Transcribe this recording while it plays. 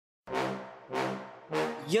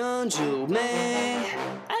Young Jew, man.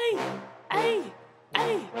 Hey, hey,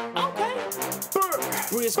 hey, okay.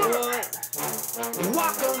 Brick Squad.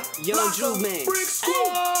 Waka Young Jew, man. Brick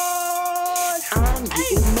Squad. I'm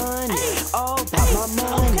getting money, all about my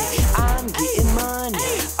money. I'm getting money,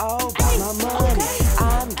 all about my money.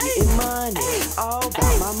 I'm getting money, all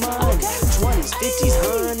about my money. 20s, 50s,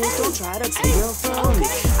 100s, don't try to take them from me.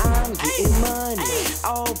 I'm getting money,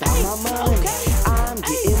 all about my money. I'm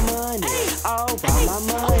getting money, all about my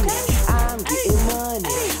money. I'm getting money,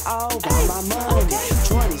 all about my money.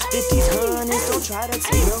 20s, 50s, 100s, don't try to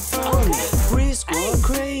take them from me. Brick Squad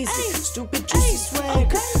crazy, stupid juicy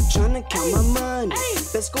swagger, tryna count my money.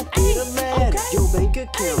 Let's go get a ladder. Your bank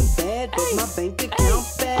account bad, but my bank account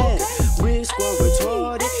bad. Brick Squad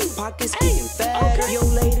retarded, pockets getting fatter. Your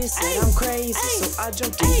lady said I'm crazy, so I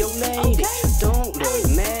jumped in your lady. Don't look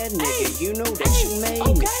mad, nigga, you know that you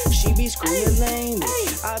made me. She be screaming lame me,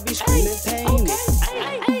 I be screaming pay me.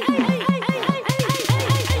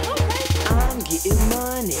 I'm getting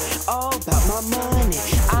money, all about my money.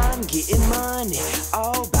 I'm getting money,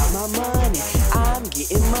 all about my money. I'm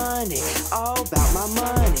getting money, all about my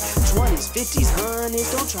money. 20s, 50s,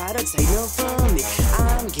 100s, don't try to take them from me.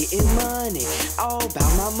 I'm getting money, all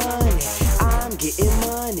about my money. I'm getting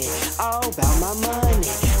money, all about my money.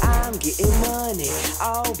 I'm getting money,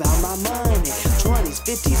 all about my money. 20s,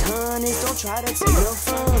 50s, 100s, don't try to take them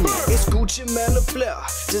from me. It's Gucci man the flare,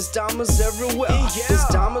 there's diamonds everywhere. There's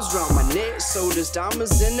diamonds round my neck, so there's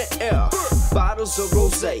diamonds in the air. Bottles of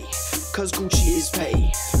rosé, cause Gucci is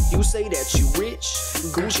paid. You say that you rich,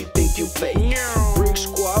 Gucci think you fake. Brick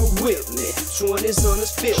Squad with me, 20s on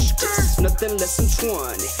his 50s, nothing less than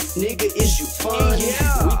 20. Nigga, is you funny?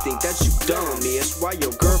 We think that you dummy, it's why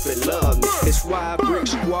your girlfriend love me. It's why Brick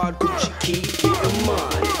Squad Gucci keep getting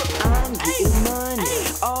money. I'm getting money,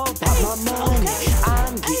 all about my money.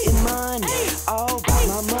 I'm getting money, all about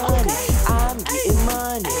my money. I'm getting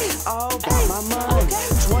money, all about my money.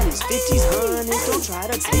 20s, 50s, 100s, don't try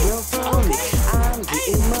to take them from me. I'm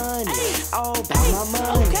getting money, all about my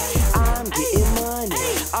money. I'm getting money,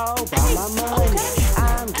 all about my money.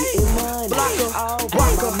 I'm getting money, all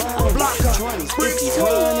about my money. 20s, 50s,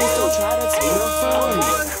 100s, don't try to take them from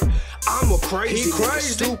me. I'm a crazy, nigga,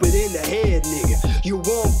 stupid in the head, nigga. You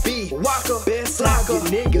won't be Waka, best Flocka,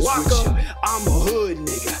 niggas with you. I'm a hood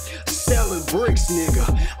nigga, selling bricks, nigga.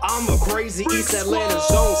 I'm a crazy East Atlanta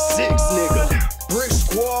Zone 6, nigga. Brick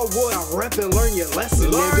Squad, what I rep and learn your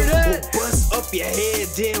lesson, nigga. We'll bust up your head,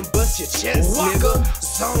 then bust your chest, nigga.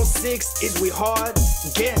 Zone 6 is we hard,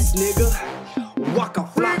 guess, nigga. Waka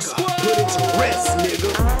Flocka, put it to rest, nigga.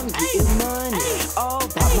 I'm getting money, all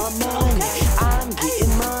about my money. I'm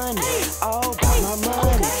getting money, all about my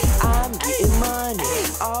money. I'm getting money,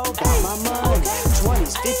 all about my money.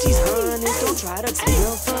 20s, 50s, 100s, don't try to take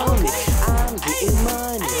them from me. I'm getting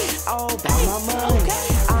money, all about my money.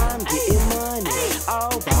 I'm getting money,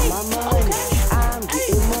 all about my money. I'm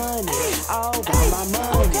getting money, all about my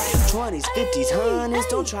money. 20s, 50s, 100s,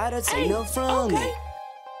 don't try to take them from me.